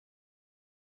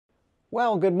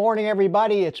Well, good morning,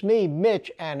 everybody. It's me, Mitch,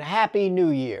 and Happy New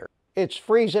Year. It's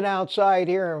freezing outside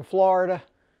here in Florida,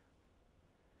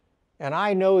 and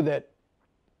I know that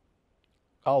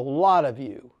a lot of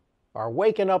you are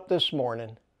waking up this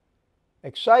morning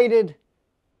excited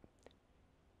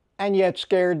and yet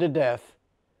scared to death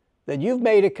that you've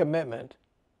made a commitment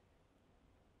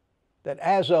that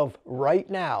as of right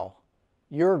now,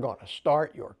 you're going to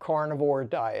start your carnivore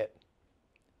diet.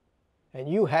 And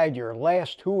you had your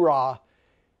last hurrah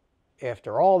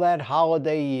after all that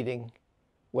holiday eating,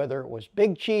 whether it was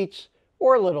big cheats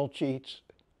or little cheats.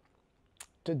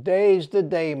 Today's the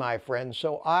day, my friends,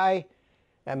 so I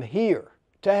am here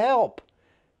to help.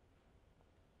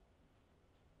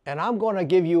 And I'm going to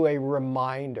give you a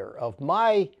reminder of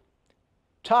my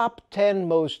top 10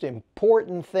 most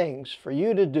important things for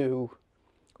you to do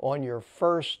on your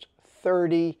first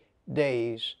 30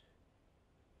 days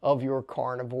of your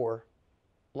carnivore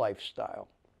lifestyle,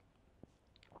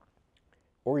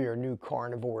 or your new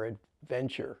carnivore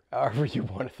adventure, however you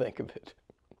want to think of it.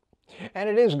 And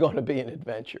it is going to be an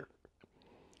adventure.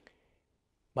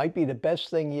 Might be the best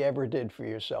thing you ever did for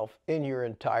yourself in your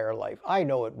entire life. I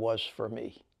know it was for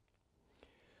me.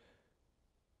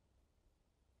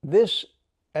 This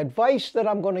advice that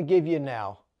I'm going to give you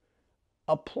now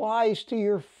applies to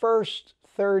your first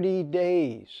 30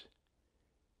 days,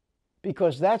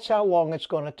 because that's how long it's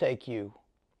going to take you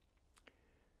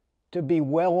to be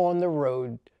well on the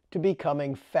road to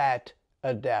becoming fat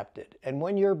adapted. And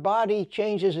when your body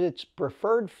changes its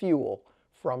preferred fuel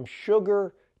from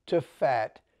sugar to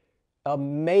fat,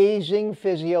 amazing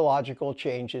physiological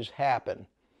changes happen.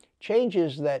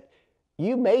 Changes that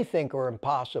you may think are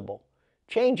impossible.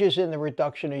 Changes in the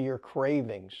reduction of your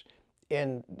cravings,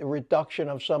 in the reduction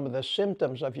of some of the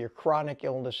symptoms of your chronic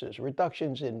illnesses,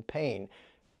 reductions in pain.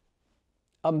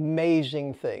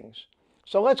 Amazing things.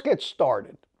 So let's get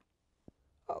started.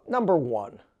 Number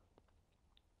one,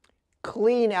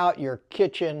 clean out your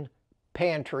kitchen,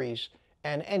 pantries,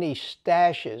 and any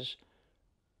stashes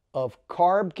of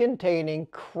carb-containing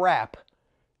crap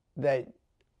and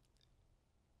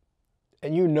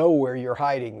you know where you're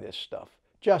hiding this stuff.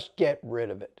 Just get rid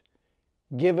of it.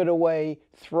 Give it away,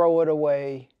 throw it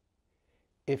away.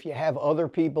 If you have other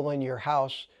people in your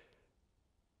house,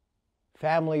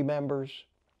 family members,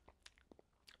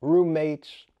 roommates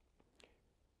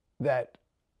that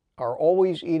are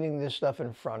always eating this stuff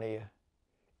in front of you,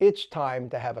 it's time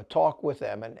to have a talk with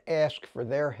them and ask for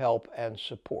their help and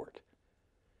support.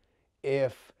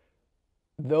 If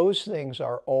those things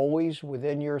are always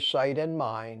within your sight and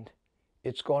mind,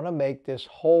 it's going to make this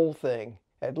whole thing,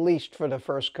 at least for the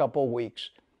first couple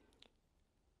weeks,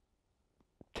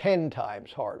 10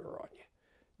 times harder on you.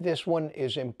 This one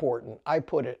is important. I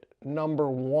put it number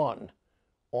one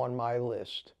on my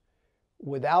list.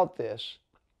 Without this,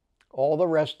 all the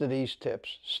rest of these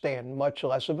tips stand much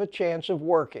less of a chance of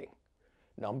working.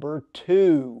 Number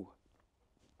two,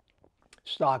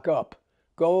 stock up.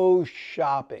 Go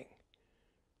shopping.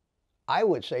 I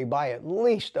would say buy at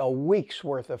least a week's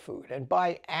worth of food, and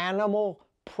buy animal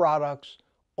products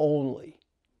only.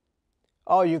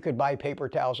 Oh, you could buy paper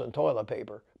towels and toilet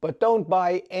paper, but don't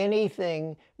buy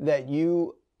anything that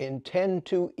you intend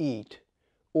to eat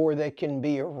or that can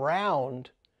be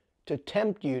around to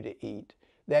tempt you to eat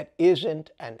that isn't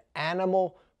an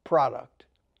animal product.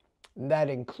 That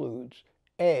includes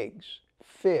eggs,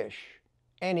 fish,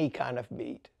 any kind of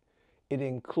meat. It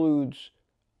includes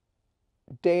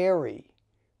dairy,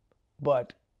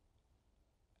 but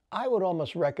I would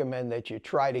almost recommend that you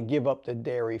try to give up the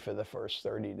dairy for the first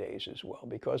 30 days as well,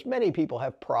 because many people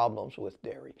have problems with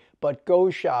dairy. But go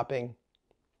shopping,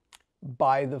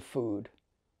 buy the food,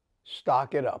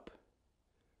 stock it up.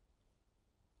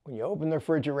 When you open the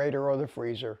refrigerator or the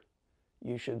freezer,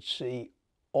 you should see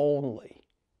only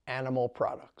animal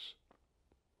products.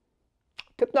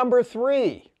 Tip number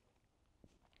three,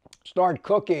 start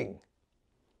cooking.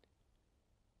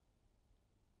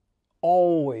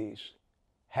 Always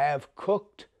have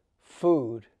cooked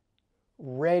food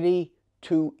ready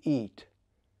to eat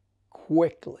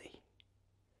quickly.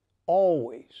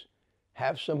 Always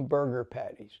have some burger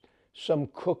patties, some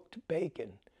cooked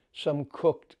bacon, some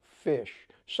cooked fish,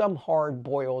 some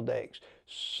hard-boiled eggs,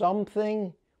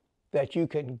 something that you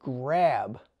can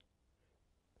grab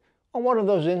on one of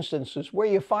those instances where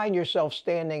you find yourself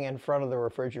standing in front of the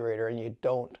refrigerator and you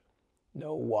don't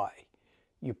know why.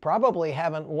 You probably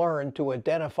haven't learned to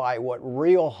identify what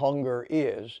real hunger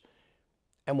is,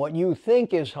 and what you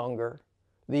think is hunger,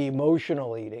 the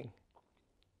emotional eating,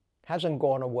 hasn't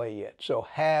gone away yet. So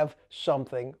have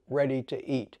something ready to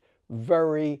eat.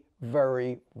 Very,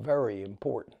 very, very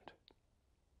important.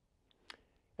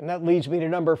 And that leads me to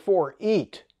number 4,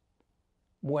 eat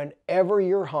whenever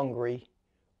you're hungry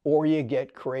or you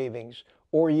get cravings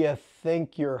or you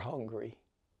think you're hungry.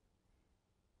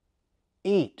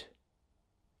 Eat.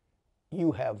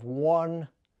 You have one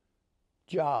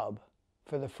job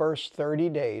for the first 30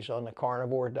 days on the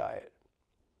carnivore diet.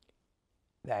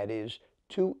 That is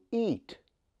to eat.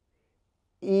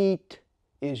 Eat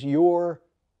is your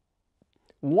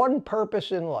one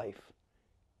purpose in life,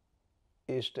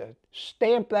 is to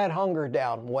stamp that hunger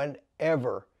down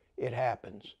whenever it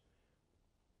happens.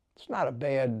 It's not a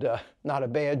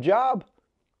bad job,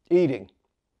 eating.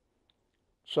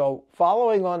 So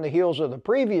following on the heels of the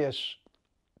previous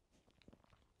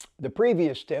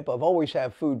tip of always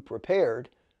have food prepared,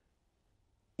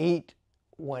 eat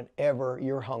whenever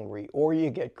you're hungry or you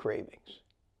get cravings.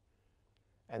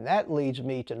 And that leads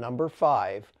me to number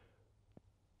 5,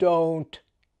 don't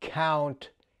count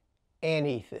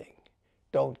anything.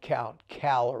 Don't count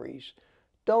calories.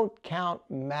 Don't count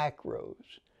macros.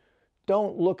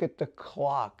 Don't look at the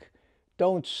clock.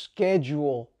 Don't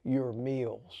schedule your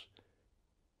meals.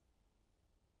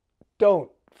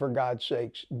 Don't, for God's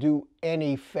sakes, do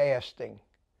any fasting.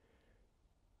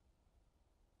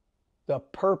 The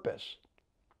purpose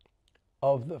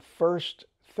of the first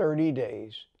 30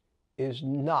 days is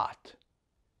not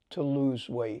to lose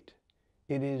weight.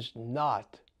 It is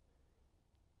not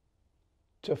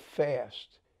to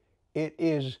fast.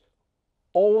 It's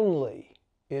only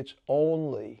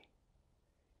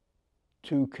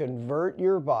to convert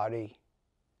your body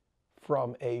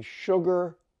from a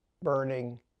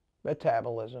sugar-burning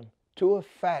metabolism to a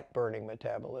fat-burning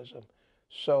metabolism.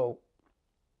 So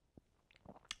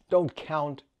don't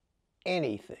count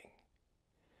anything.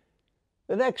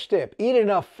 The next tip, eat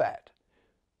enough fat.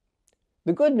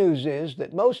 The good news is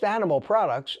that most animal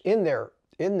products in their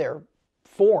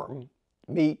form,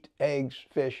 meat, eggs,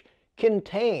 fish,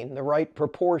 contain the right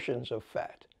proportions of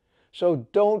fat. So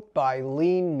don't buy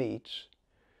lean meats.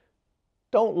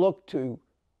 Don't look to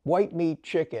white meat,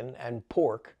 chicken, and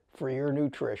pork for your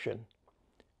nutrition.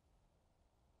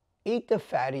 Eat the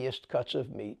fattiest cuts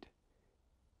of meat.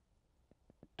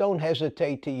 Don't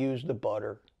hesitate to use the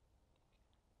butter.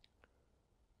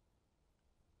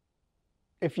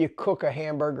 If you cook a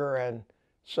hamburger and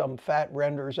some fat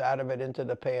renders out of it into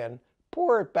the pan,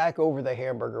 pour it back over the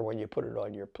hamburger when you put it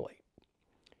on your plate.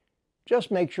 Just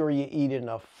make sure you eat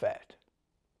enough fat.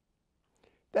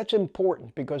 That's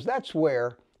important because that's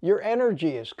where your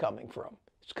energy is coming from.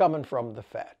 It's coming from the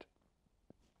fat.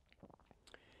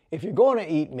 If you're going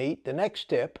to eat meat, the next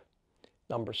tip,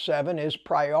 number 7, is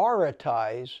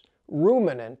prioritize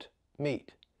ruminant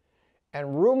meat.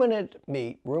 And ruminant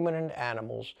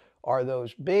animals are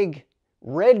those big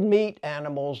red meat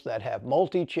animals that have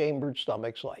multi-chambered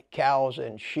stomachs like cows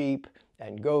and sheep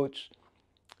and goats.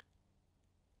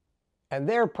 And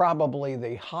they're probably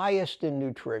the highest in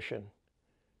nutrition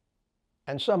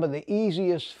and some of the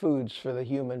easiest foods for the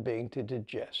human being to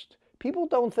digest. People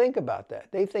don't think about that.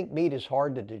 They think meat is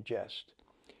hard to digest.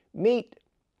 Meat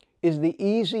is the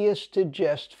easiest to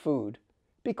digest food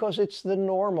because it's the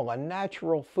normal and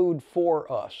natural food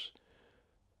for us.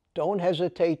 Don't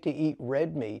hesitate to eat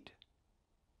red meat.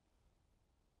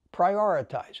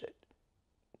 Prioritize it.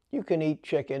 You can eat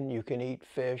chicken, you can eat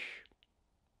fish.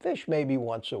 Fish maybe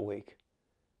once a week.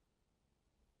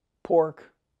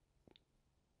 Pork.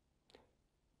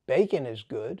 Bacon is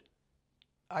good.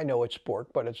 I know it's pork,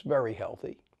 but it's very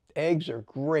healthy. Eggs are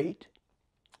great.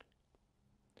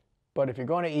 But if you're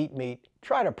going to eat meat,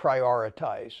 try to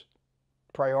prioritize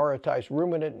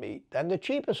ruminant meat. And the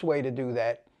cheapest way to do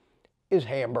that is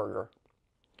hamburger.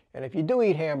 And if you do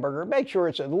eat hamburger, make sure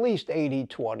it's at least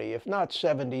 80-20, if not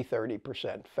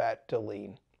 70-30% fat to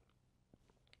lean.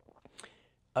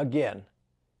 Again,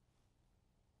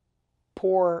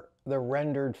 pour the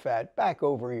rendered fat back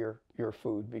over your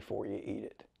food before you eat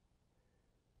it.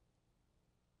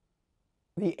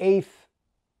 The 8th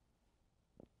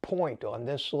point on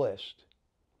this list,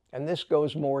 and this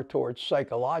goes more towards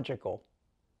psychological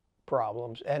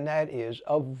problems, and that is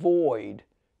avoid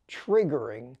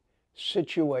triggering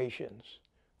situations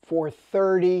for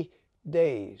 30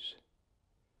 days.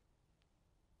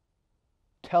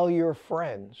 Tell your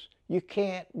friends you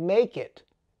can't make it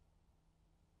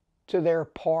to their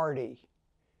party.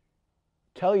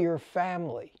 Tell your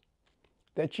family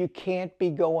that you can't be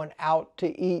going out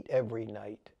to eat every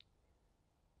night.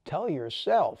 Tell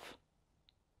yourself.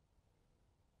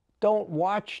 Don't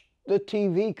watch the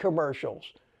TV commercials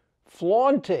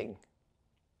flaunting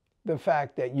the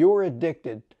fact that you're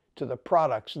addicted to the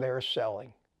products they're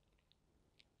selling.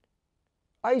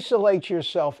 Isolate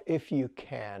yourself if you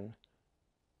can.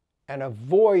 and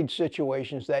avoid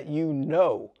situations that you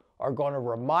know are going to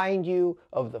remind you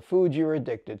of the food you're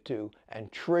addicted to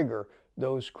and trigger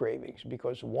those cravings.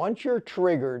 Because once you're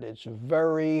triggered, it's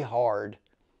very hard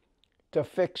to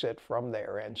fix it from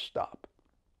there and stop.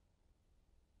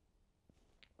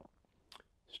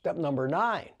 Step number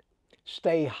 9,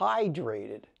 stay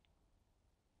hydrated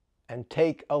and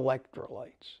take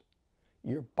electrolytes.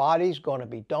 Your body's going to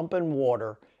be dumping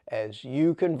water as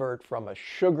you convert from a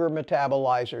sugar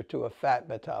metabolizer to a fat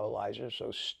metabolizer,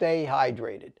 so stay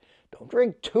hydrated. Don't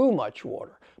drink too much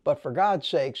water, but for God's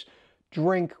sakes,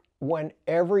 drink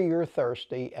whenever you're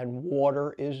thirsty, and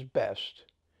water is best.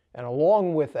 And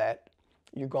along with that,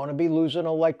 you're going to be losing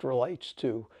electrolytes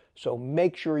too, so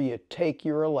make sure you take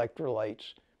your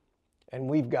electrolytes. And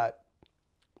we've got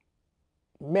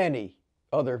many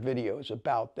other videos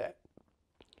about that.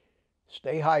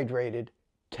 Stay hydrated,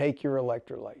 take your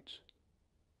electrolytes.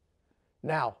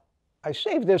 Now, I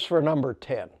saved this for number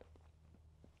 10.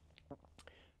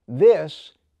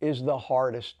 This is the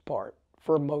hardest part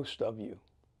for most of you.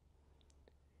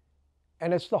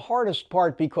 And it's the hardest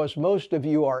part because most of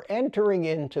you are entering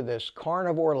into this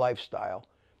carnivore lifestyle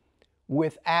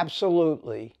with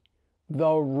absolutely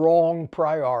the wrong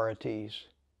priorities.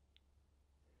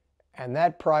 And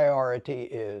that priority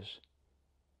is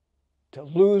to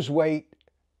lose weight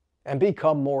and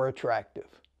become more attractive.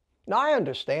 Now, I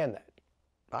understand that.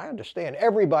 I understand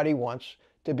everybody wants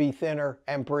to be thinner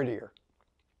and prettier.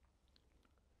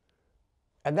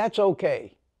 And that's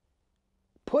okay.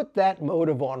 Put that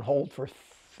motive on hold for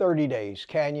 30 days,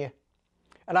 can you?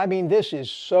 And I mean, this is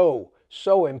so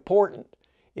important.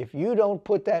 If you don't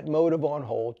put that motive on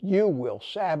hold, you will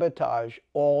sabotage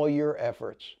all your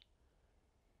efforts.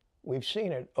 We've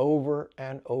seen it over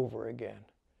and over again.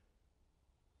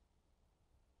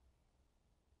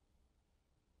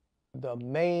 The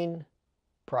main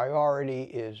priority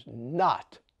is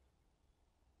not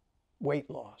weight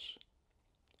loss.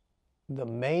 The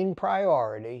main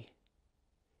priority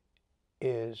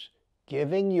is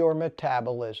giving your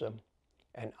metabolism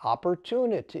an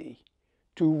opportunity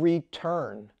to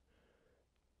return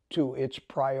to its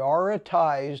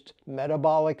prioritized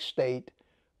metabolic state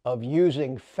of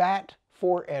using fat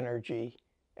for energy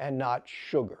and not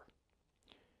sugar.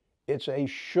 It's a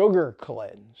sugar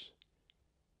cleanse.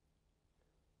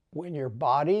 When your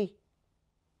body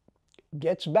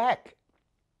gets back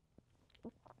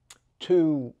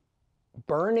to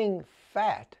burning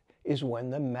fat is when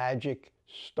the magic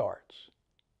starts.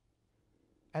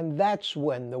 And that's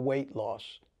when the weight loss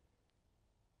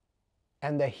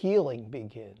and the healing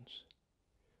begins.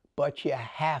 But you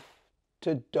have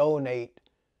to donate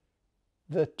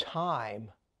the time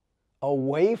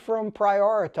away from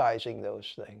prioritizing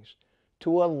those things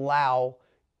to allow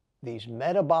these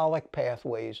metabolic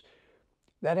pathways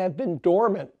that have been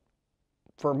dormant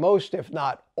for most, if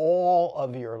not all,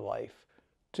 of your life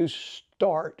to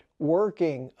start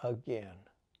working again.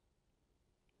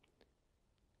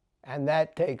 And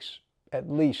that takes at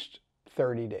least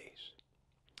 30 days.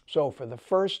 So for the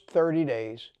first 30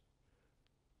 days,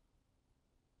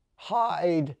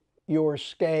 hide your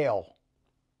scale.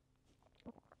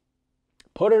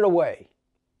 Put it away.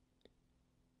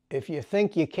 If you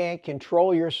think you can't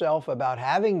control yourself about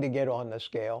having to get on the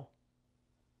scale,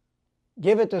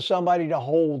 give it to somebody to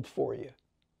hold for you.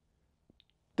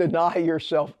 Deny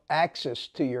yourself access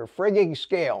to your frigging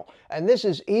scale. And this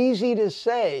is easy to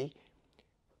say,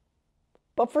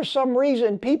 but for some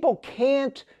reason, people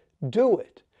can't do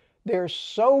it. They're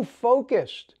so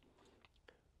focused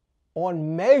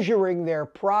on measuring their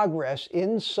progress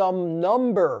in some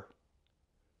number,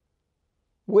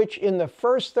 which in the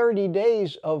first 30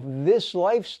 days of this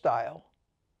lifestyle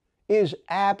is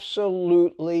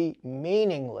absolutely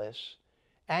meaningless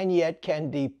and yet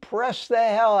can depress the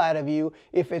hell out of you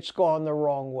if it's gone the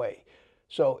wrong way.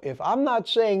 So if I'm not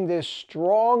saying this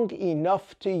strong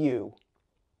enough to you,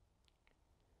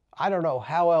 I don't know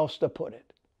how else to put it.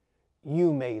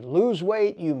 You may lose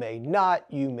weight, you may not,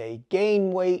 you may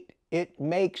gain weight. It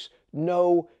makes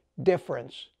no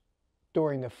difference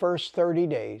during the first 30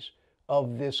 days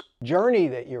of this journey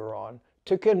that you're on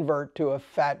to convert to a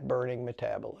fat-burning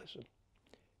metabolism.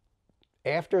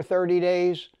 After 30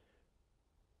 days,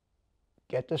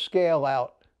 get the scale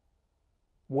out,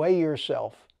 weigh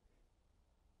yourself,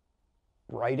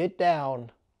 write it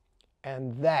down,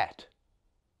 and that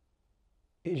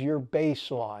is your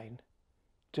baseline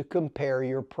to compare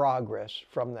your progress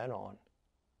from then on.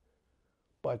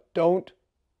 But don't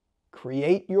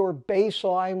create your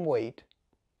baseline weight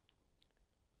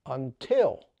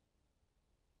until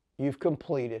you've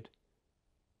completed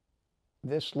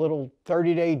this little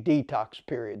 30-day detox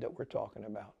period that we're talking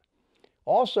about.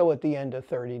 Also at the end of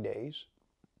 30 days,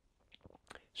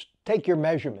 take your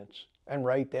measurements and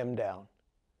write them down.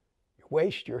 Your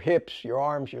waist, your hips, your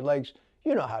arms, your legs,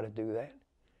 you know how to do that.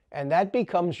 And that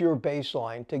becomes your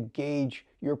baseline to gauge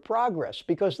your progress,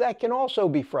 because that can also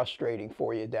be frustrating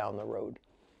for you down the road.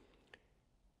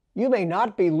 You may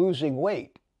not be losing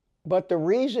weight, but the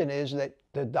reason is that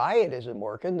the diet isn't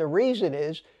working. The reason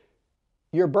is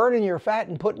you're burning your fat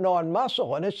and putting on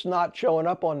muscle, and it's not showing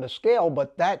up on the scale,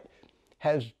 but that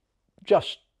has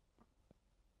just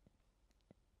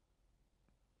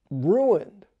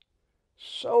ruined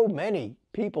so many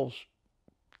people's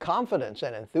confidence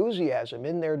and enthusiasm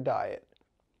in their diet.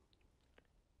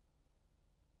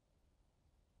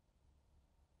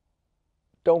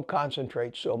 Don't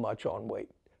concentrate so much on weight,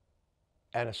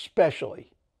 and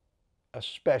especially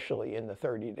in the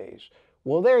 30 days.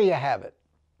 Well, there you have it.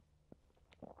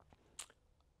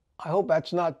 I hope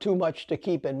that's not too much to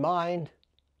keep in mind.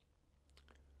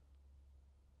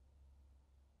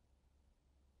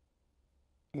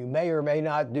 You may or may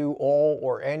not do all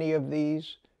or any of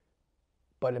these,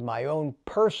 but in my own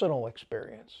personal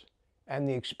experience and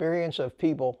the experience of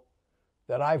people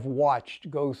that I've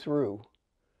watched go through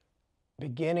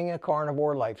beginning a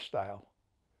carnivore lifestyle,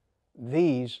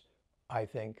 these, I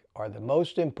think, are the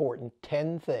most important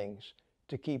 10 things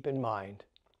to keep in mind.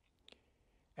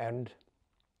 And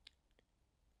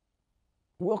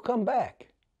we'll come back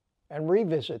and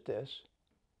revisit this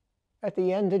at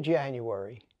the end of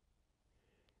January.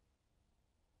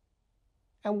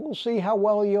 And we'll see how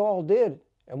well you all did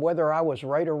and whether I was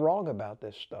right or wrong about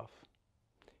this stuff.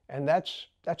 And that's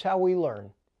how we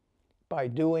learn, by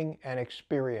doing and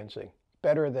experiencing,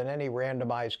 better than any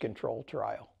randomized control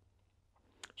trial.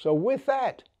 So with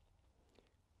that,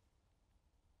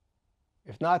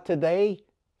 if not today,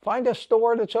 find a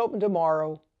store that's open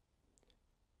tomorrow.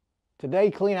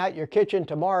 Today, clean out your kitchen.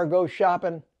 Tomorrow, go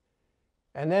shopping.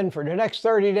 And then for the next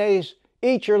 30 days,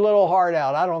 eat your little heart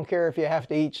out. I don't care if you have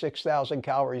to eat 6,000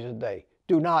 calories a day.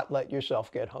 Do not let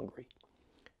yourself get hungry.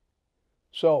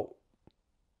 So,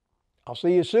 I'll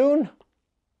see you soon.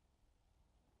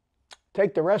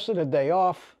 Take the rest of the day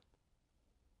off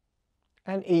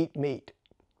and eat meat.